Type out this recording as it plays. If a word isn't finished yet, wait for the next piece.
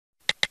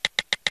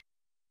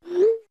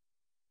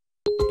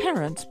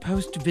Parents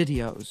post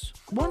videos,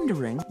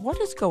 wondering what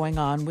is going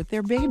on with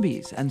their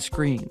babies and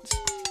screens.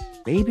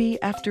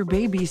 Baby after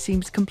baby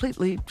seems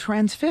completely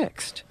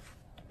transfixed.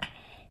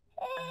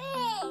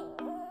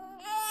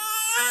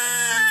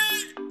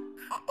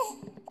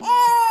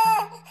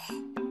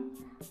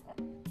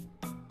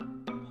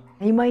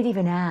 You might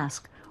even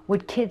ask,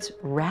 would kids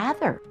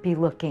rather be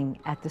looking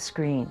at the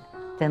screen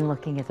than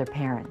looking at their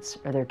parents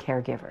or their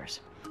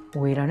caregivers?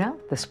 We don't know.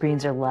 The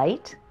screens are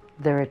light,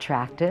 they're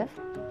attractive,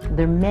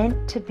 they're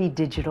meant to be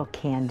digital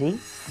candy.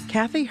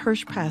 Kathy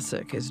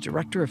Hirsch-Pasek is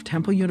director of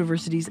Temple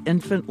University's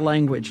Infant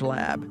Language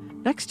Lab.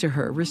 Next to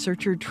her,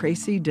 researcher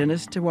Tracy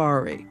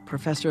Dennis-Tiwari,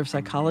 professor of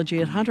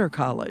psychology at Hunter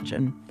College,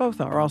 and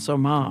both are also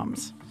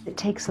moms. It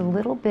takes a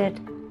little bit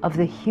of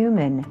the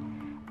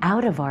human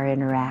out of our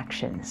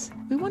interactions.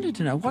 We wanted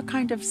to know what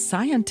kind of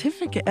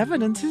scientific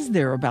evidence is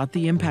there about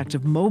the impact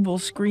of mobile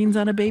screens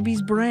on a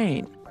baby's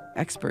brain.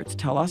 Experts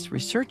tell us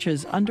research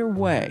is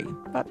underway,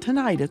 but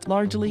tonight it's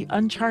largely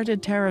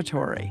uncharted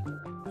territory.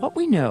 What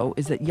we know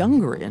is that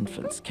younger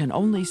infants can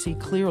only see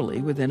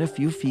clearly within a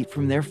few feet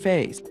from their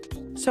face.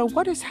 So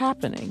what is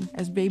happening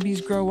as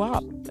babies grow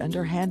up and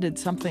are handed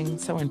something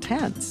so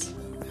intense?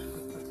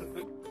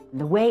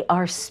 The way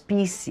our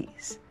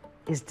species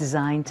is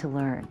designed to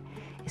learn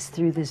is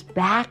through this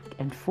back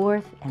and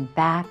forth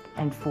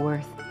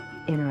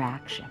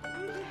interaction.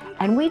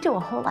 And we do a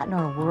whole lot in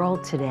our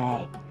world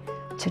today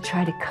to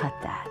try to cut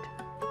that,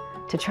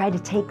 to try to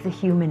take the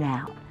human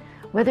out.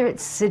 Whether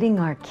it's sitting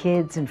our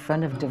kids in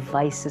front of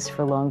devices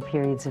for long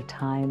periods of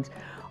time,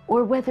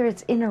 or whether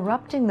it's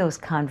interrupting those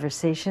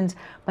conversations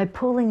by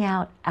pulling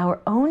out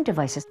our own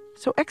devices.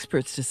 So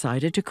experts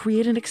decided to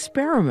create an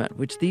experiment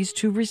which these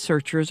two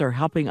researchers are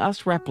helping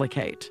us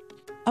replicate.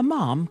 A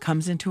mom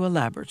comes into a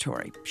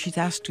laboratory. She's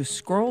asked to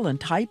scroll and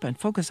type and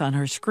focus on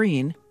her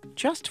screen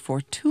just for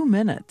 2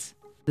 minutes.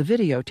 The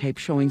videotape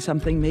showing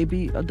something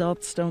maybe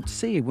adults don't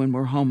see when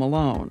we're home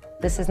alone.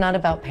 This is not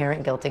about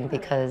parent guilting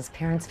because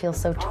parents feel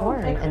so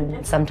torn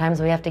and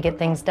sometimes we have to get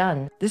things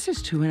done. This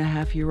is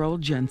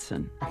 2.5-year-old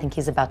Jensen. I think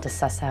he's about to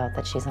suss out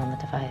that she's on the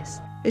device.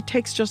 It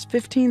takes just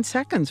 15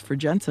 seconds for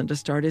Jensen to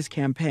start his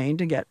campaign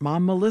to get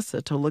Mom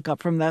Melissa to look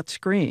up from that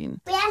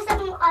screen. We have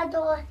some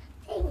other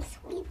things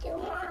we do,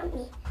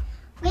 Mommy.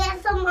 We have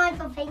some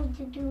other things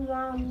to do,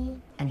 Mommy.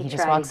 And he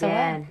just walks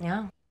away.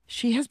 Yeah.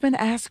 She has been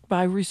asked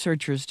by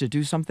researchers to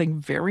do something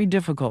very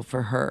difficult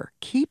for her.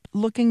 Keep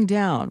looking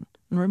down.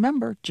 And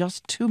remember,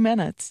 just 2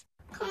 minutes.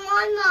 Come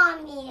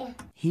on, Mommy.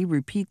 He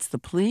repeats the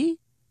plea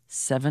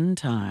 7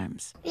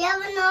 times. We have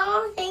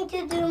another thing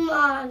to do,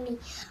 Mommy.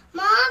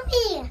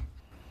 Mommy!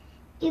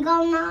 You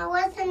gonna not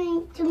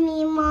listen to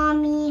me,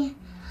 Mommy.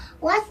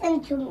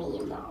 Listen to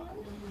me, Mommy.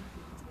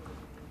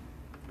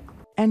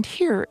 And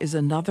here is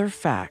another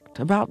fact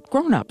about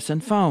grown-ups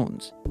and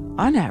phones.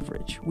 On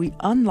average, we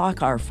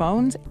unlock our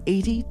phones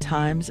 80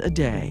 times a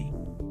day.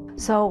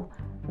 So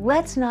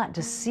let's not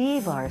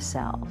deceive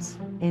ourselves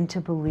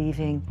into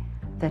believing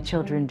that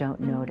children don't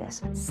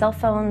notice. Cell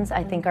phones,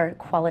 I think, are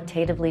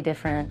qualitatively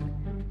different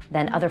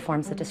than other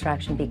forms of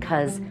distraction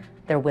because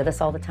they're with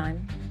us all the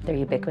time. They're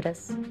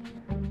ubiquitous.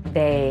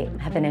 They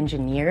have been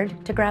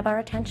engineered to grab our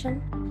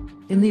attention.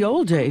 In the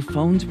old day,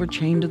 phones were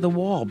chained to the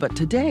wall, but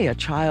today a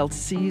child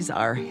sees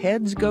our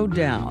heads go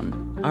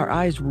down, our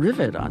eyes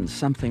rivet on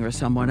something or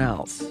someone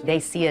else. They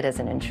see it as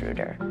an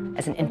intruder,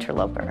 as an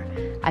interloper.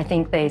 I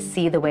think they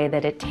see the way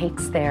that it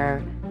takes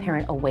their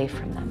parent away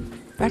from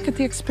them. Back at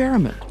the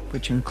experiment,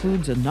 which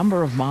includes a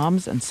number of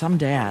moms and some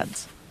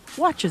dads,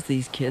 watch as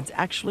these kids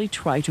actually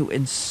try to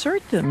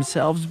insert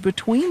themselves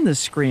between the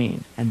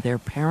screen and their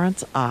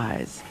parents'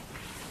 eyes.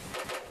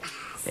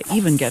 They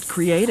even get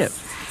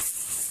creative.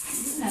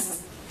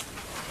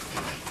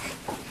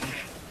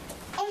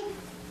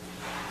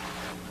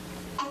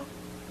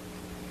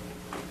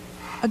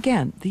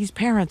 Again, these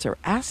parents are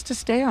asked to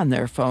stay on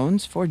their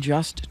phones for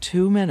just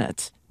 2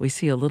 minutes. We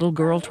see a little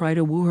girl try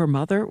to woo her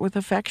mother with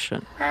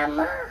affection.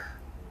 Mama.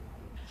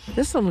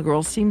 This little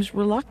girl seems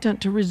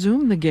reluctant to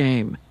resume the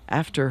game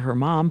after her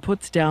mom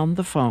puts down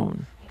the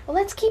phone. Well,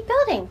 let's keep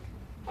building.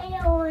 I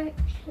don't want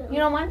to. You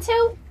don't want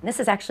to?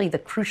 This is actually the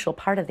crucial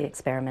part of the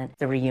experiment,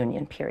 the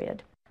reunion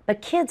period.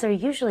 But kids are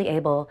usually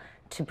able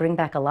to bring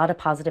back a lot of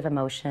positive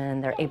emotion.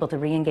 They're able to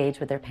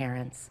re-engage with their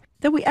parents.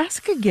 Then we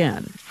ask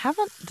again,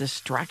 haven't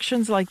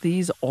distractions like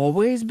these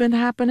always been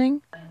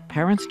happening?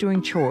 Parents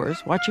doing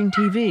chores, watching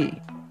TV,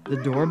 the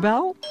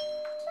doorbell?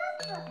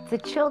 The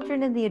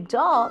children and the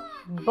adult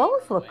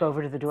both look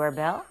over to the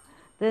doorbell,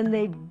 then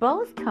they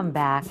both come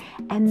back,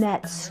 and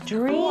that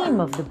stream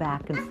of the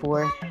back and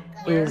forth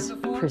is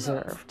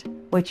preserved.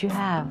 What you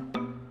have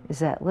is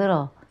that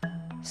little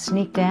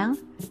sneak down.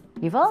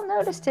 You've all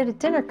noticed it at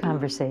dinner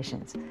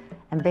conversations.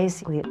 And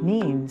basically it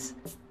means,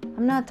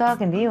 I'm not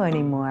talking to you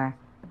anymore.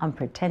 I'm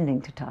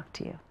pretending to talk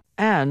to you.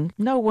 And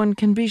no one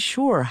can be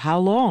sure how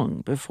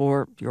long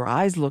before your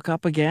eyes look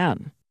up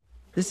again.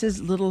 This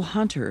is little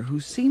Hunter, who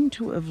seemed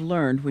to have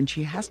learned when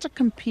she has to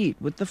compete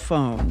with the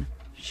phone,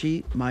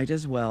 she might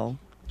as well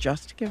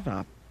just give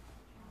up.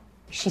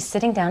 She's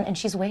sitting down and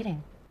she's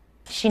waiting.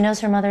 She knows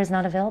her mother is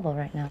not available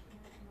right now.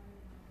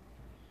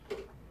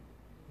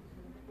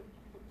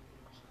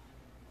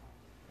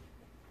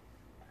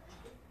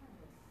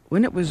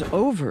 When it was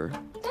over,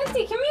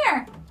 Dusty, come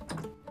here.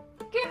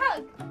 Give a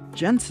hug.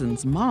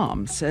 Jensen's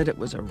mom said it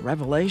was a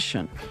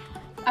revelation.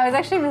 I was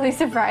actually really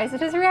surprised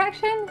at his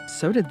reaction.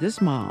 So did this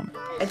mom.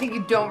 I think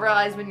you don't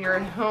realize when you're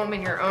at home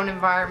in your own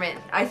environment.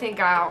 I think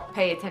I'll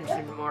pay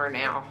attention more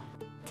now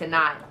to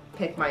not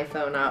pick my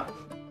phone up.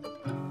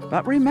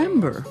 But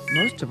remember,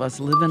 most of us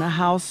live in a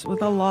house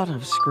with a lot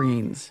of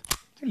screens.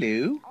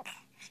 Hello.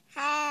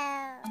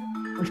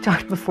 We've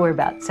talked before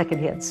about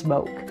secondhand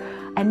smoke.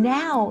 And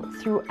now,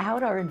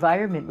 throughout our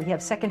environment, we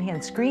have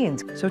secondhand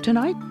screens. So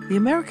tonight, the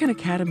American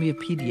Academy of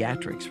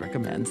Pediatrics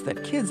recommends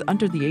that kids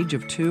under the age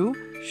of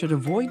 2 should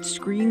avoid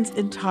screens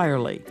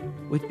entirely,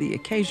 with the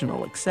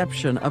occasional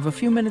exception of a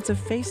few minutes of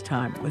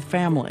FaceTime with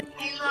family.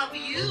 I love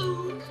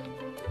you.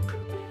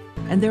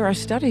 And there are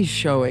studies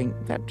showing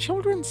that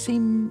children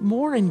seem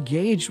more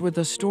engaged with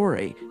a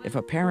story if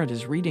a parent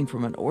is reading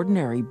from an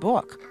ordinary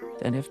book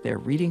than if they're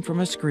reading from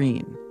a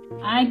screen.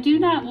 I do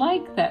not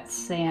like that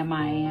Sam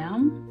I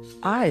am.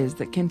 Eyes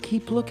that can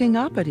keep looking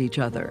up at each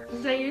other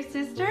Is that your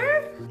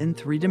sister? in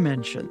 3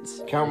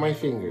 dimensions. Count my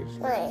fingers.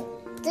 1,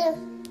 2, 3,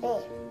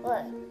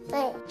 4,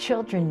 5.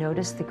 Children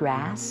notice the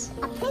grass,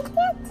 A picture?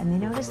 and they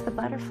notice the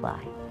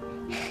butterfly.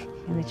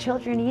 And the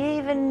children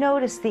even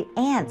notice the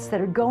ants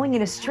that are going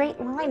in a straight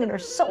line and are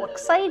so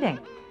exciting.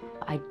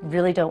 I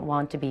really don't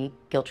want to be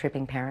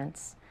guilt-tripping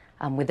parents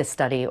with the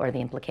study or the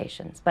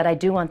implications, but I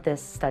do want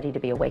this study to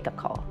be a wake-up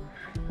call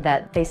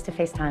that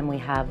face-to-face time we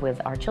have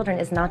with our children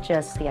is not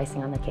just the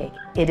icing on the cake,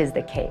 it is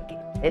the cake.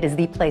 It is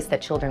the place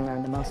that children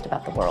learn the most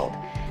about the world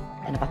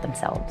and about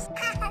themselves.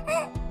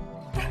 I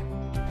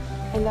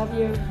love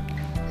you.